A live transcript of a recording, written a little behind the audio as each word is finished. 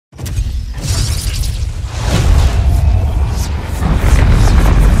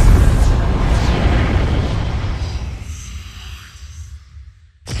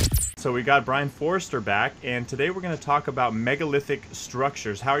So we got Brien Foerster back, and today we're going to talk about megalithic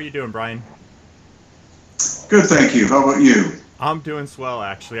structures. How are you doing, Brien? Good, thank you. How about you? I'm doing swell,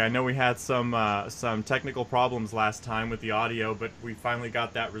 actually. I know we had some technical problems last time with the audio, but we finally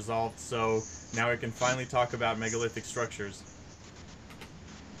got that resolved. So now we can finally talk about megalithic structures.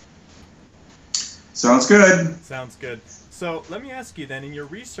 Sounds good. Sounds good. So let me ask you then, in your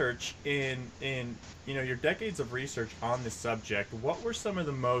research, in your decades of research on this subject, what were some of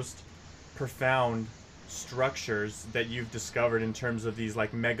the most profound structures that you've discovered in terms of these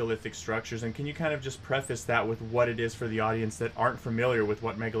like megalithic structures? And can you kind of just preface that with what it is for the audience that aren't familiar with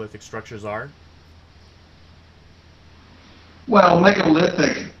what megalithic structures are? Well,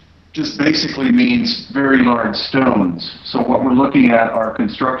 megalithic just basically means very large stones. So what we're looking at are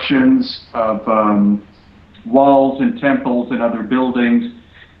constructions of walls and temples and other buildings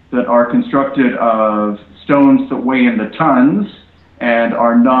that are constructed of stones that weigh in the tons and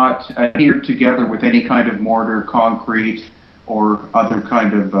are not adhered together with any kind of mortar, concrete, or other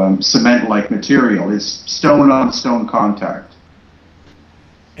kind of cement-like material. It's stone-on-stone contact.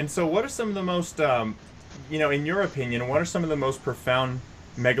 And so, what are some of the most, in your opinion, what are some of the most profound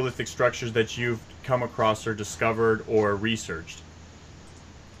megalithic structures that you've come across or discovered or researched?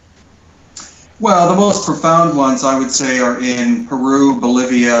 Well, the most profound ones I would say are in Peru,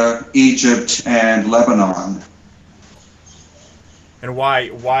 Bolivia, Egypt, and Lebanon. And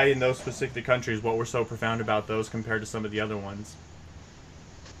why in those specific countries? What were so profound about those compared to some of the other ones?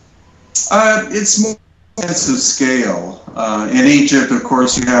 It's more extensive scale. In Egypt, of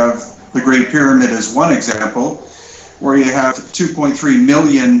course, you have the Great Pyramid as one example, where you have 2.3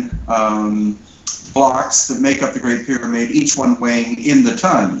 million blocks that make up the Great Pyramid, each one weighing in the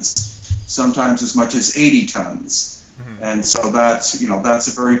tons, sometimes as much as 80 tons. Mm-hmm. And so that's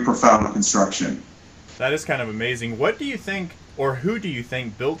a very profound construction. That is kind of amazing. What do you think, or who do you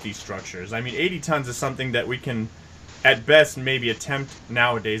think built these structures? I mean, 80 tons is something that we can, at best, maybe attempt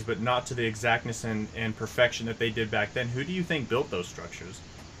nowadays, but not to the exactness and perfection that they did back then. Who do you think built those structures?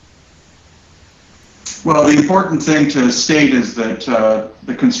 Well, the important thing to state is that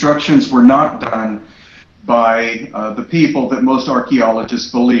the constructions were not done by the people that most archaeologists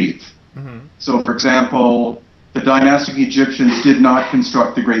believe. Mm-hmm. So, for example, the dynastic Egyptians did not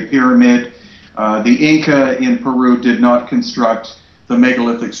construct the Great Pyramid. The Inca in Peru did not construct the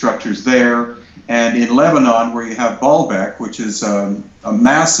megalithic structures there. And in Lebanon, where you have Baalbek, which is a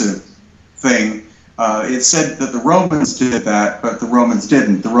massive thing, it's said that the Romans did that, but the Romans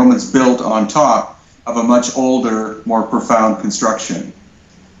didn't. The Romans built on top of a much older, more profound construction.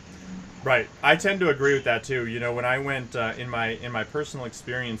 Right. I tend to agree with that too. You know, when I went in my personal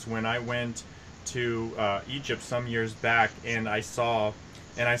experience, when I went to Egypt some years back, and I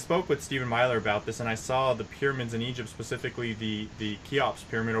spoke with Stephen Myler about this, and I saw the pyramids in Egypt, specifically the Cheops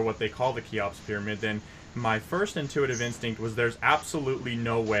pyramid, or what they call the Cheops pyramid, then my first intuitive instinct was there's absolutely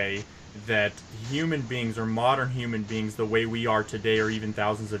no way that human beings, or modern human beings the way we are today or even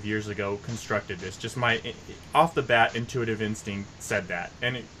thousands of years ago, constructed this. Just my off the bat intuitive instinct said that,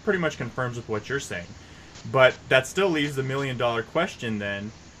 and it pretty much confirms with what you're saying. But that still leaves the million-dollar question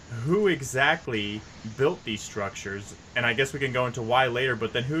then: who exactly built these structures? And I guess we can go into why later,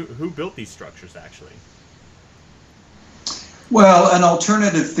 but then who built these structures actually? Well, an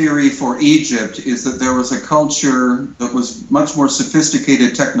alternative theory for Egypt is that there was a culture that was much more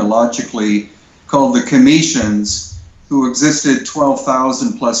sophisticated technologically, called the Cometians, who existed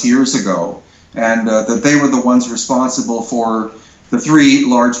 12,000 plus years ago, and that they were the ones responsible for the three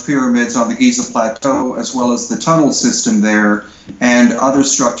large pyramids on the Giza Plateau, as well as the tunnel system there, and other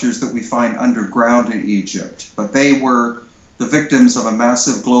structures that we find underground in Egypt. But they were the victims of a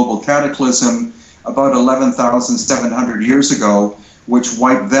massive global cataclysm about 11,700 years ago, which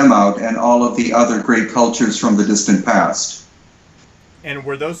wiped them out and all of the other great cultures from the distant past. And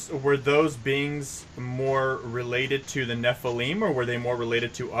were those beings more related to the Nephilim, or were they more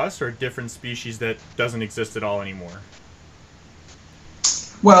related to us, or a different species that doesn't exist at all anymore?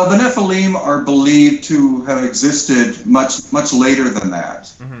 Well, the Nephilim are believed to have existed much later than that.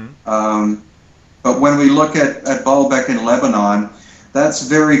 Mm-hmm. But when we look at Baalbek in Lebanon, that's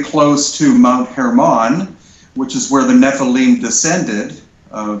very close to Mount Hermon, which is where the Nephilim descended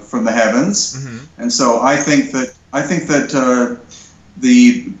from the heavens. Mm-hmm. And so I think that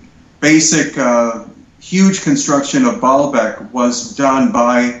the basic huge construction of Baalbek was done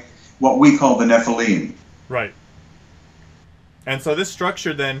by what we call the Nephilim. Right. And so this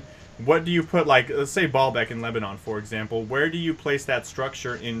structure then, what do you put, like, let's say Baalbek in Lebanon, for example, where do you place that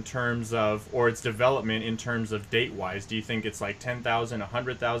structure in terms of, or its development in terms of date-wise? Do you think it's like 10,000,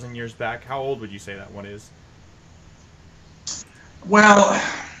 100,000 years back? How old would you say that one is? Well,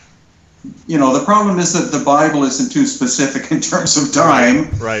 the problem is that the Bible isn't too specific in terms of time.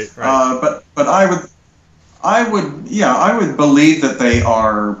 Right. But I would believe that they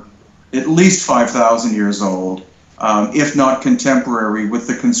are at least 5,000 years old, if not contemporary with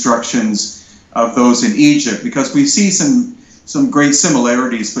the constructions of those in Egypt, because we see some great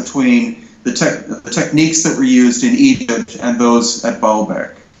similarities between the techniques that were used in Egypt and those at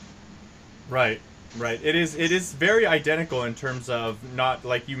Baalbek. Right. It is very identical in terms of, not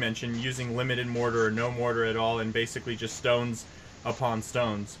like you mentioned, using limited mortar or no mortar at all, and basically just stones upon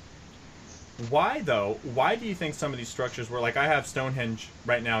stones. Why though? Why do you think some of these structures were, like, I have Stonehenge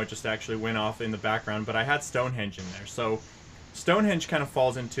right now, it just actually went off in the background, but I had Stonehenge in there. So Stonehenge kind of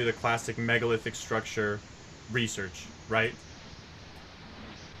falls into the classic megalithic structure research, right?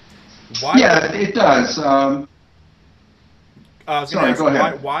 Why? Yeah, it does. Sorry, go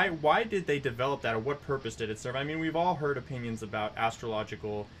ahead. Why did they develop that, or what purpose did it serve? I mean, we've all heard opinions about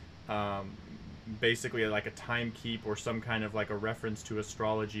astrological, basically like a timekeep or some kind of like a reference to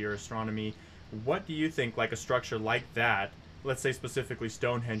astrology or astronomy. What do you think, like, a structure like that, let's say specifically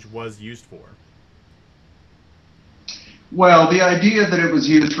Stonehenge, was used for? Well, the idea that it was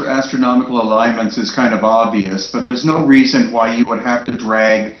used for astronomical alignments is kind of obvious, but there's no reason why you would have to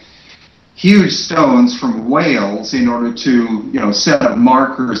drag huge stones from Wales in order to, set up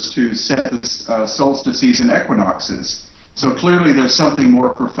markers to set the solstices and equinoxes. So clearly there's something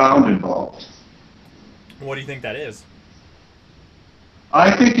more profound involved. What do you think that is?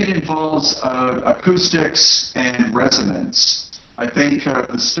 I think it involves acoustics and resonance. I think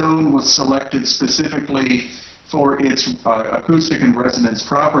the stone was selected specifically for its acoustic and resonance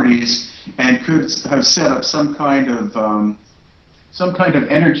properties, and could have set up some kind of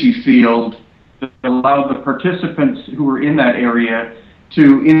energy field that allowed the participants who were in that area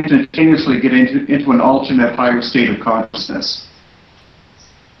to instantaneously get into an alternate higher state of consciousness.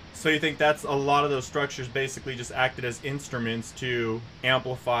 So you think that's a lot of those structures basically just acted as instruments to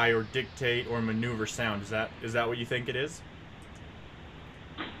amplify or dictate or maneuver sound? Is that what you think it is?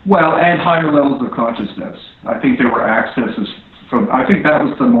 Well, and higher levels of consciousness. I think there were accesses I think that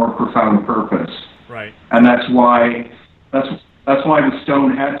was the more profound purpose. Right. And that's why the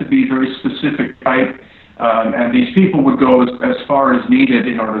stone had to be very specific type, and these people would go as far as needed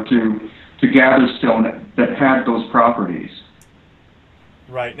in order to gather stone that had those properties.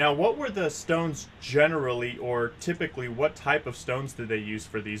 Right. Now, what were the stones generally, or typically, what type of stones did they use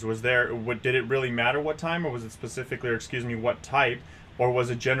for these? Did it really matter what time, or was it specifically, or excuse me, what type, or was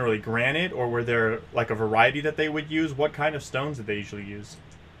it generally granite, or were there like a variety that they would use? What kind of stones did they usually use?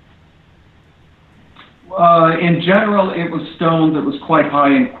 In general, it was stone that was quite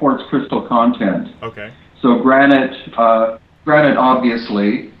high in quartz crystal content. Okay. So granite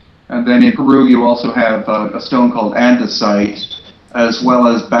obviously, and then in Peru you also have a stone called andesite, as well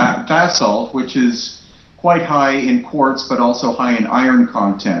as basalt, which is quite high in quartz, but also high in iron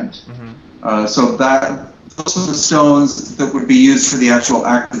content. Mm-hmm. So those are the stones that would be used for the actual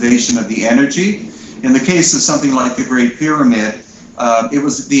activation of the energy. In the case of something like the Great Pyramid, it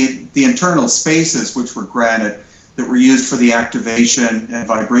was the internal spaces, which were granite, that were used for the activation and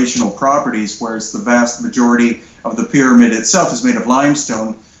vibrational properties, whereas the vast majority of the pyramid itself is made of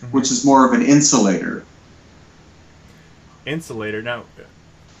limestone, mm-hmm. which is more of an insulator. Insulator. Now,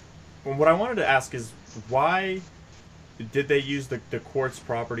 what I wanted to ask is, why did they use the quartz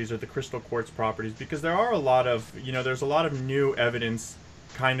properties or the crystal quartz properties? Because there are a lot of, there's a lot of new evidence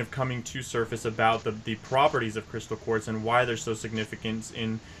kind of coming to surface about the properties of crystal quartz and why they're so significant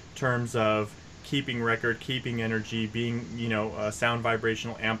in terms of keeping record, keeping energy, being, sound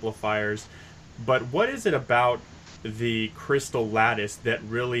vibrational amplifiers. But what is it about the crystal lattice that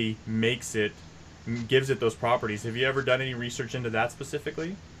really gives it those properties? Have you ever done any research into that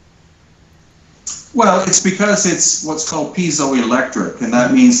specifically? Well, it's because it's what's called piezoelectric, and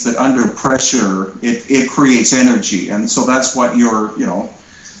that means that under pressure it creates energy, and so that's what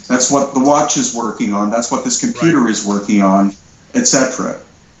that's what the watch is working on, that's what this computer is working on, etc.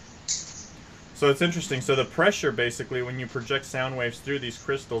 So it's interesting. So the pressure, basically, when you project sound waves through these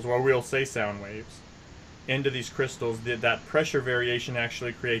crystals, or we'll say sound waves, into these crystals, that pressure variation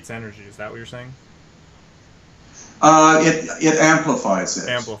actually creates energy. Is that what you're saying? It amplifies it.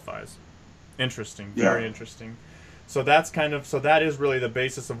 Amplifies. Interesting. Very interesting. So that is really the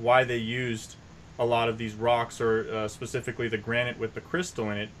basis of why they used a lot of these rocks, or specifically the granite with the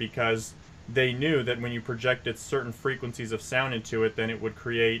crystal in it, because they knew that when you projected certain frequencies of sound into it, then it would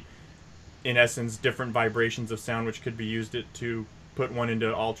create, in essence, different vibrations of sound, which could be used to put one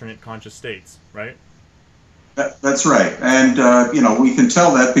into alternate conscious states, right? That's right. And, we can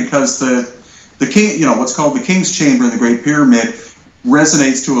tell that because the king, what's called the King's Chamber in the Great Pyramid,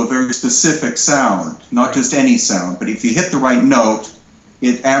 resonates to a very specific sound, not just any sound, but if you hit the right note,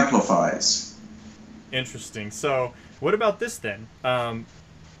 it amplifies. Interesting. So, what about this then?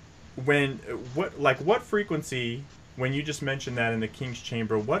 What frequency, when you just mentioned that in the King's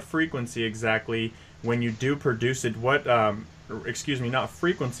Chamber, what frequency exactly, when you do produce it, not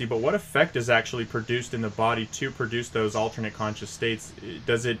frequency, but what effect is actually produced in the body to produce those alternate conscious states?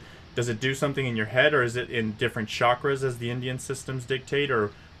 Does it do something in your head, or is it in different chakras as the Indian systems dictate,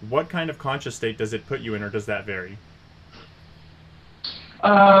 or what kind of conscious state does it put you in, or does that vary?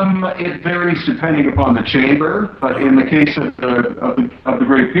 It varies depending upon the chamber, but in the case of the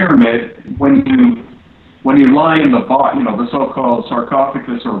Great Pyramid, when you lie in the box, the so-called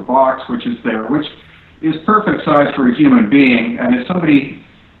sarcophagus or box, which is there, which is perfect size for a human being, and if somebody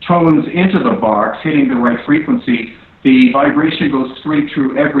tones into the box, hitting the right frequency, the vibration goes straight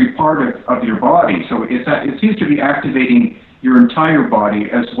through every part of your body. So it seems to be activating your entire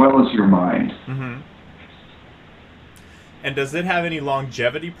body as well as your mind. Mm-hmm. And does it have any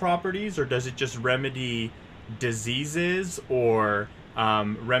longevity properties, or does it just remedy diseases, or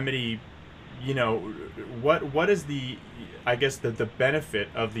remedy, what is the benefit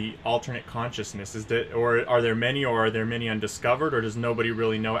of the alternate consciousness? Or are there many undiscovered, or does nobody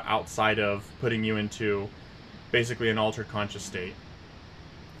really know outside of putting you into basically an altered conscious state?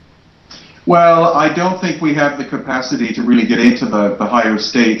 Well, I don't think we have the capacity to really get into the higher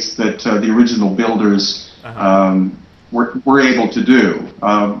states that the original builders were able to do.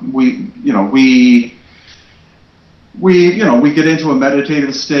 We get into a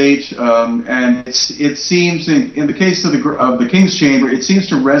meditative state, and it seems in the case of the King's Chamber, it seems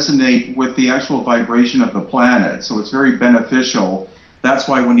to resonate with the actual vibration of the planet. So it's very beneficial. That's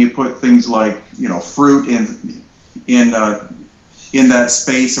why when you put things like fruit in that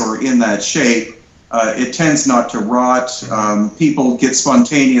space or in that shape, it tends not to rot. People get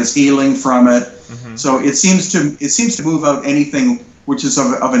spontaneous healing from it. Mm-hmm. So it seems to move out anything which is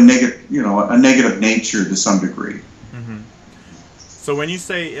of a negative, a negative nature to some degree. Mm-hmm. So when you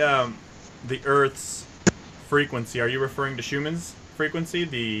say the Earth's frequency, are you referring to Schumann's frequency,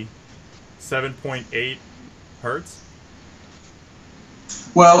 the 7.8 hertz?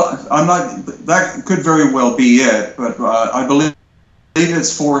 Well, I'm not. That could very well be it, but I believe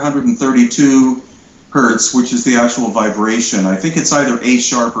it's 432 hertz, which is the actual vibration. I think it's either A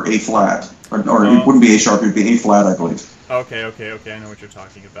sharp or A flat, or it wouldn't be A sharp; it'd be A flat, I believe. Okay. I know what you're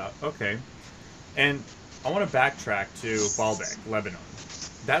talking about. Okay, and I want to backtrack to Baalbek, Lebanon.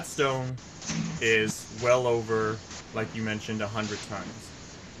 That stone is well over, like you mentioned, 100 tons.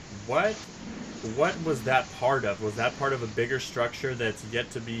 What was that part of? Was that part of a bigger structure that's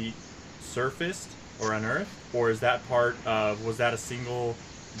yet to be surfaced or unearthed? Or was that a single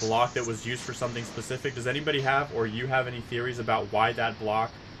block that was used for something specific? Does anybody have, or you have any theories about why that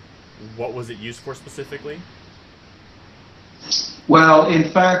block, what was it used for specifically? Well, in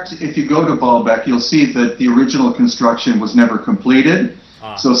fact, if you go to Baalbek, you'll see that the original construction was never completed.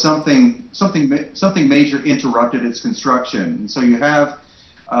 So something major interrupted its construction. And so you have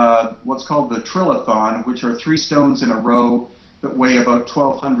what's called the trilithon, which are 3 stones in a row that weigh about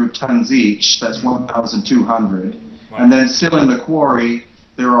 1,200 tons each. That's 1,200. Wow. And then still in the quarry,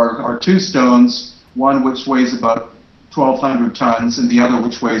 there are 2 stones, one which weighs about 1,200 tons and the other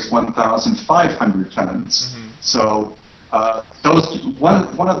which weighs 1,500 tons. Mm-hmm. So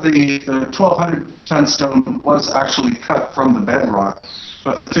one of the 1,200 ton stone was actually cut from the bedrock,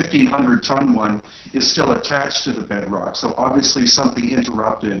 but the 1,500 ton one is still attached to the bedrock. So obviously something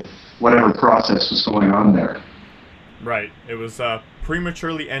interrupted whatever process was going on there. Right. It was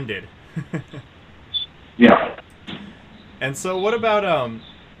prematurely ended. Yeah. And so what about,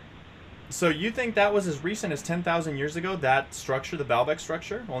 so you think that was as recent as 10,000 years ago, that structure, the Baalbek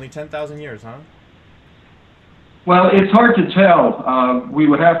structure? Only 10,000 years, huh? Well, it's hard to tell. We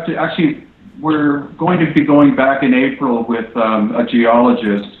would have to, actually, we're going to be going back in April with a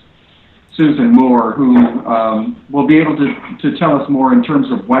geologist, Susan Moore, who will be able to tell us more in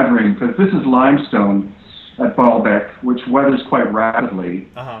terms of weathering, because this is limestone at Baalbek, which weathers quite rapidly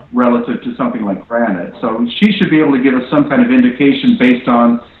relative to something like granite. So she should be able to give us some kind of indication based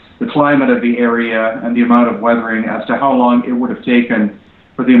on the climate of the area and the amount of weathering as to how long it would have taken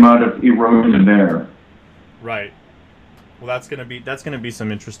for the amount of erosion there. Right. Well, that's gonna be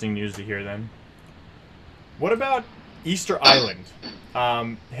some interesting news to hear then. What about Easter Island?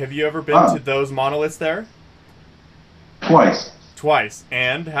 Have you ever been to those monoliths there? Twice.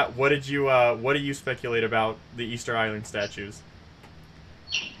 And what do you speculate about the Easter Island statues?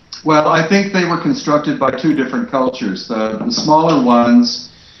 Well, I think they were constructed by 2 different cultures. The smaller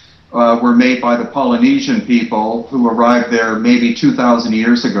ones were made by the Polynesian people who arrived there maybe 2,000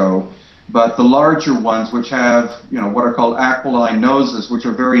 years ago. But the larger ones, which have, what are called aquiline noses, which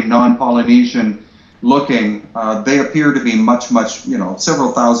are very non-Polynesian looking, they appear to be much,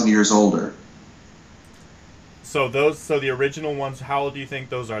 several thousand years older. So the original ones, how old do you think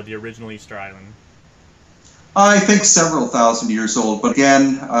those are, the original Easter Island? I think several thousand years old, but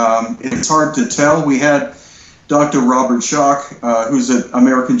again, it's hard to tell. We had Dr. Robert Schock, who's an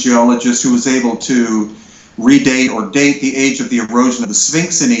American geologist who was able to redate or date the age of the erosion of the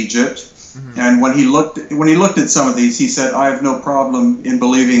Sphinx in Egypt. Mm-hmm. And when he looked at some of these, he said, "I have no problem in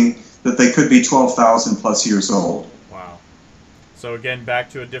believing that they could be 12,000 plus years old." Wow. So again, back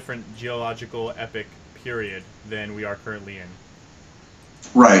to a different geological epoch period than we are currently in.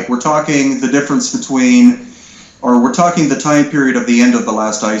 Right. We're talking the difference between, or we're talking the time period of the end of the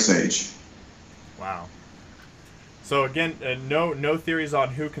last ice age. Wow. So again, no theories on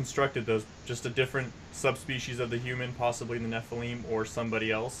who constructed those, just a different subspecies of the human, possibly the Nephilim or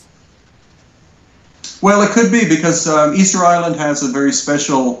somebody else? Well, it could be, because Easter Island has a very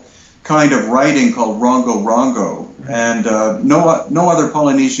special kind of writing called Rongo Rongo, and no other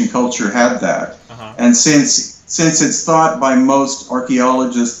Polynesian culture had that. Uh-huh. And since it's thought by most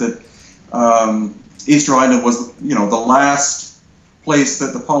archaeologists that Easter Island was, the last place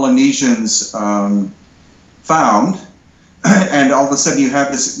that the Polynesians found, and all of a sudden you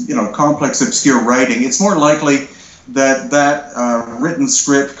have this, complex, obscure writing, it's more likely that written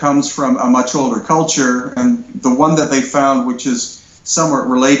script comes from a much older culture, and the one that they found, which is somewhat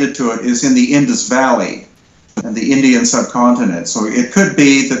related to it, is in the Indus Valley and the Indian subcontinent. So it could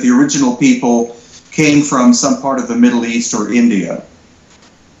be that the original people came from some part of the Middle East or India.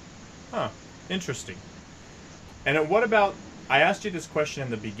 Huh, interesting. And what about, I asked you this question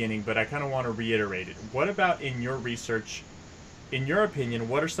in the beginning, but I kind of want to reiterate it. What about in your research, in your opinion,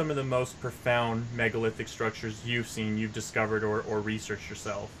 what are some of the most profound megalithic structures you've seen, you've discovered, or researched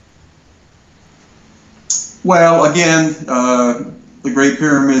yourself? Well, again, the Great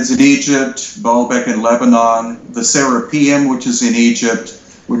Pyramids in Egypt, Baalbek in Lebanon, the Serapeum, which is in Egypt,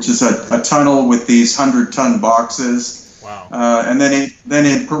 which is a tunnel with these 100-ton boxes. Wow. And then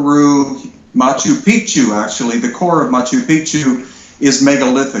in Peru, Machu Picchu, actually, the core of Machu Picchu is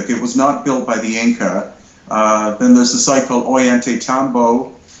megalithic. It was not built by the Inca. Then there's a site called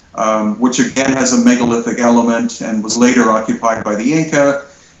Ollantaytambo, which again has a megalithic element and was later occupied by the Inca,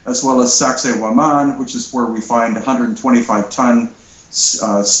 as well as Sacsayhuaman, which is where we find 125-ton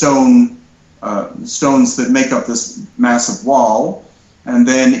stones that make up this massive wall. And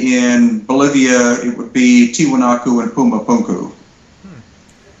then in Bolivia, it would be Tiwanaku and Pumapunku.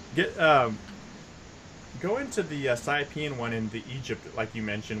 Go into the Saipian one in the Egypt, like you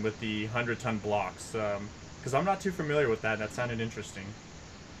mentioned, with the 100-ton blocks, because I'm not too familiar with that. That sounded interesting.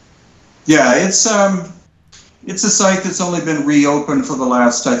 Yeah, it's a site that's only been reopened for the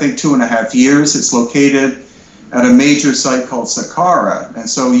last, I think, 2.5 years. It's located at a major site called Saqqara. And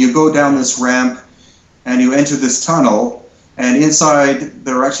so you go down this ramp and you enter this tunnel, and inside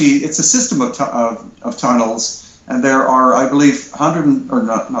there it's a system of tunnels, and there are, I believe,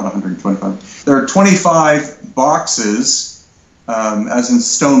 125, there are 25 boxes, as in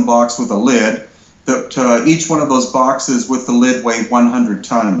stone box with a lid, that each one of those boxes with the lid weigh 100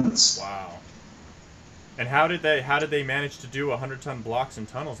 tons. Wow. And how did they manage to do 100-ton blocks and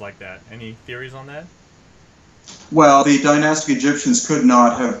tunnels like that? Any theories on that? Well, the dynastic Egyptians could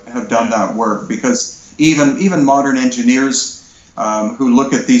not have done that work, because even modern engineers who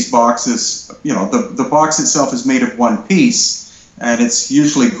look at these boxes, the box itself is made of one piece, and it's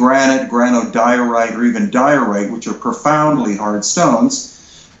usually granite, granodiorite, or even diorite, which are profoundly hard stones.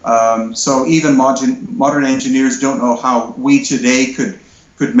 So even modern engineers don't know how we today could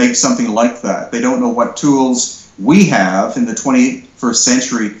make something like that. They don't know what tools we have in the 21st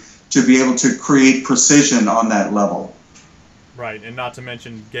century to be able to create precision on that level. Right, and not to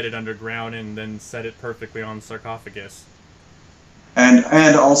mention get it underground and then set it perfectly on the sarcophagus.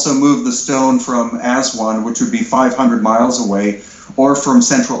 And also move the stone from Aswan, which would be 500 miles away, or from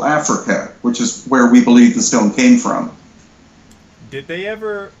Central Africa, which is where we believe the stone came from. Did they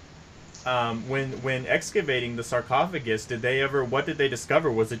ever, when excavating the sarcophagus, what did they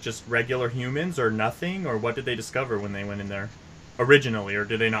discover? Was it just regular humans or nothing, or what did they discover when they went in there originally, or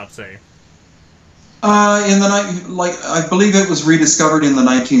did they not say? I believe it was rediscovered in the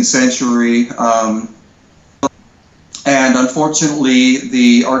 19th century. And unfortunately,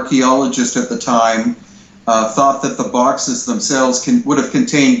 the archaeologist at the time thought that the boxes themselves would have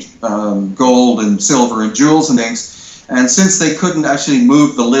contained gold and silver and jewels and things. And since they couldn't actually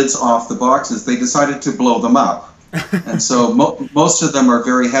move the lids off the boxes, they decided to blow them up. And so most of them are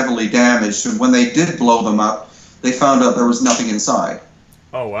very heavily damaged. And when they did blow them up, they found out there was nothing inside.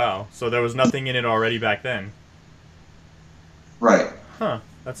 Oh, wow. So there was nothing in it already back then. Right. Huh.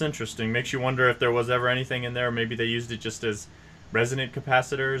 That's interesting. Makes you wonder if there was ever anything in there. Maybe they used it just as resonant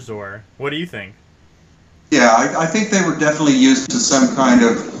capacitors, or what do you think? Yeah, I think they were definitely used to some kind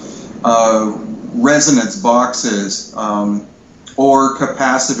of resonance boxes or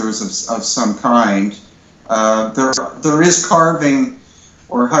capacitors of some kind. There is carving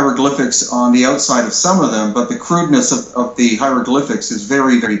or hieroglyphics on the outside of some of them, but the crudeness of the hieroglyphics is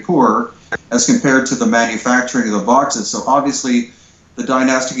very, very poor as compared to the manufacturing of the boxes. So obviously the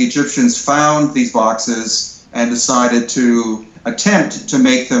dynastic Egyptians found these boxes and decided to attempt to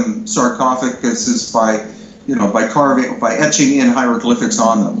make them sarcophaguses by carving, by etching in hieroglyphics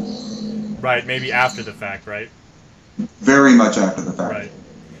on them. Right, maybe after the fact, right? Very much after the fact. Right.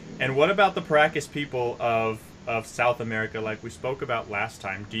 And what about the Paracas people of South America, like we spoke about last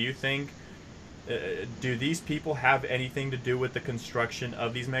time? Do you think, do these people have anything to do with the construction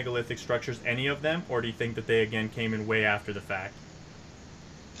of these megalithic structures, any of them, or do you think that they again came in way after the fact?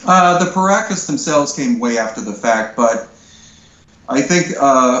 The Paracas themselves came way after the fact, but I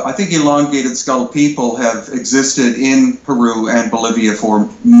think elongated skull people have existed in Peru and Bolivia for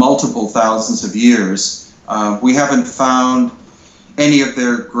multiple thousands of years. We haven't found any of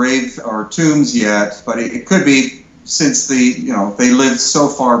their grave or tombs yet, but it could be since they lived so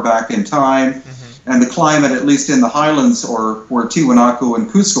far back in time, and the climate, at least in the highlands or where Tiwanaku and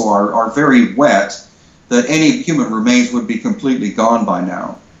Cusco are very wet, that any human remains would be completely gone by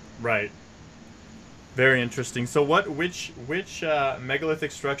now. Right. Very interesting. So which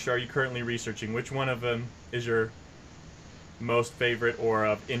megalithic structure are you currently researching? Which one of them is your most favorite or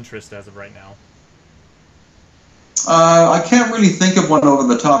of interest as of right now? I can't really think of one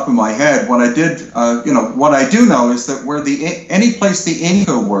over the top of my head. What I do know is that where any place the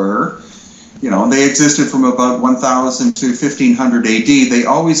Inca were, they existed from about 1000 to 1500 AD. They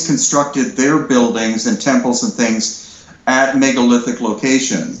always constructed their buildings and temples and things at megalithic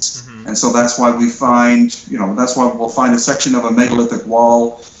locations. And so that's why we find, that's why we'll find a section of a megalithic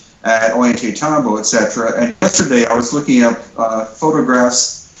wall at Ollantaytambo, etc. And yesterday I was looking up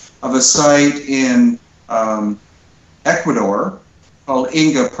photographs of a site in Ecuador called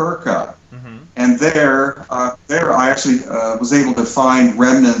Inga Perca. And there I actually was able to find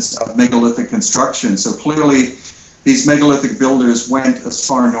remnants of megalithic construction. So clearly these megalithic builders went as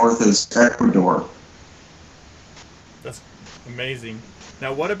far north as Ecuador. That's amazing.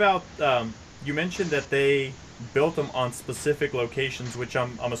 Now, what about, you mentioned that they built them on specific locations, which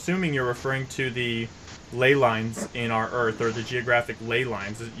I'm assuming you're referring to the ley lines in our Earth, or the geographic ley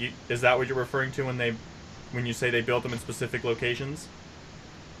lines. Is that what you're referring to when you say they built them in specific locations?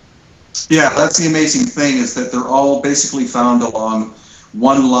 Yeah, that's the amazing thing, is that they're all basically found along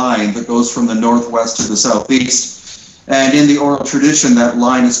one line that goes from the northwest to the southeast. And in the oral tradition, that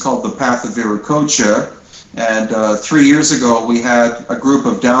line is called the Path of Viracocha. And 3 years ago, we had a group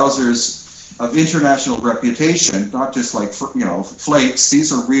of dowsers of international reputation, not just like, flakes.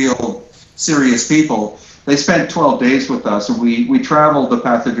 These are real, serious people. They spent 12 days with us, and we traveled the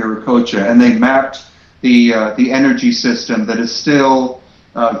Path of Viracocha, and they mapped the energy system that is still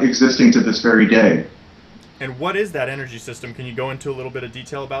existing to this very day. And what is that energy system? Can you go into a little bit of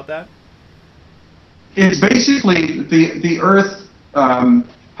detail about that? It's basically the Earth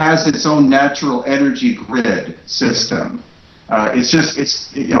has its own natural energy grid system.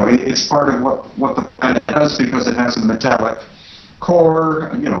 It's part of what the planet does, because it has a metallic core,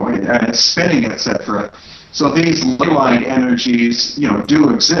 and it's spinning, etc. So these ley line energies, do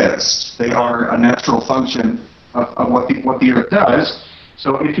exist. They are a natural function of what the Earth does.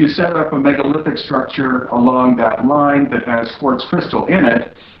 So if you set up a megalithic structure along that line that has quartz crystal in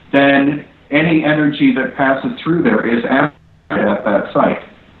it, then any energy that passes through there is amplified at that site.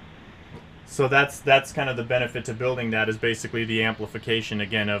 So that's kind of the benefit to building that, is basically the amplification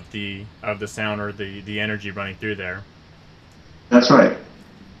again of the sound, or the energy running through there. That's right.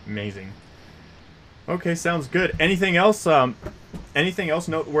 Amazing. Okay, sounds good. Anything else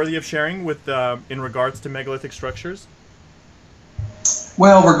noteworthy of sharing with in regards to megalithic structures?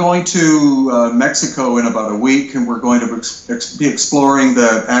 Well, we're going to Mexico in about a week, and we're going to be exploring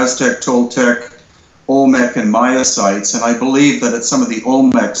the Aztec, Toltec, Olmec, and Maya sites. And I believe that at some of the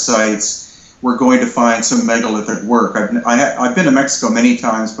Olmec sites, we're going to find some megalithic work. I've been to Mexico many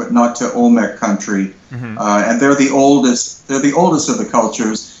times, but not to Olmec country. And they're the oldest. They're the oldest of the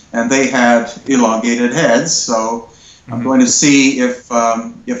cultures, and they had elongated heads. So I'm going to see if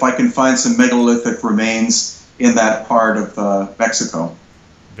I can find some megalithic remains in that part of Mexico.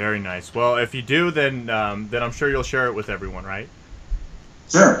 Very nice. Well, if you do, then I'm sure you'll share it with everyone, right?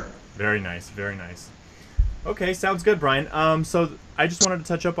 Sure. Very nice. Very nice. Okay, sounds good, Brien. So I just wanted to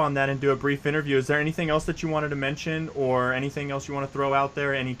touch up on that and do a brief interview. Is there anything else that you wanted to mention, or anything else you want to throw out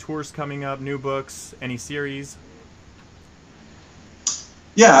there? Any tours coming up, new books, any series?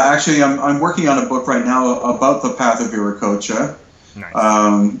 Yeah, actually, I'm working on a book right now about the path of Viracocha. Nice.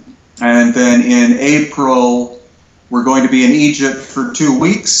 And then in April, we're going to be in Egypt for 2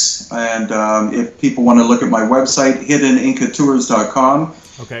 weeks. And if people want to look at my website, hiddenincatours.com,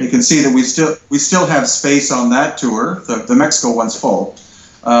 Okay. you can see that we still have space on that tour. The Mexico one's full.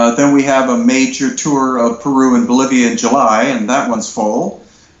 Then we have a major tour of Peru and Bolivia in July, and that one's full.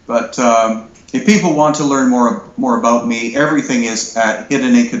 But if people want to learn more about me, everything is at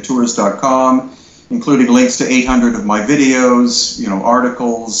hiddenincatours.com, including links to 800 of my videos,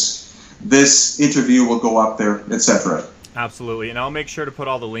 articles. This interview will go up there, etc. Absolutely, and I'll make sure to put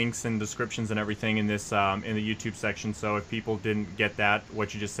all the links and descriptions and everything in this in the YouTube section. So if people didn't get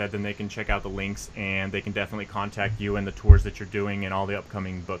what you just said, then they can check out the links, and they can definitely contact you and the tours that you're doing and all the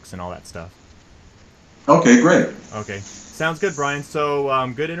upcoming books and all that stuff. Okay, great. Okay, sounds good, Brien.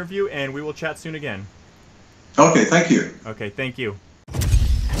 So good interview, and we will chat soon again. Okay, thank you. Okay, thank you.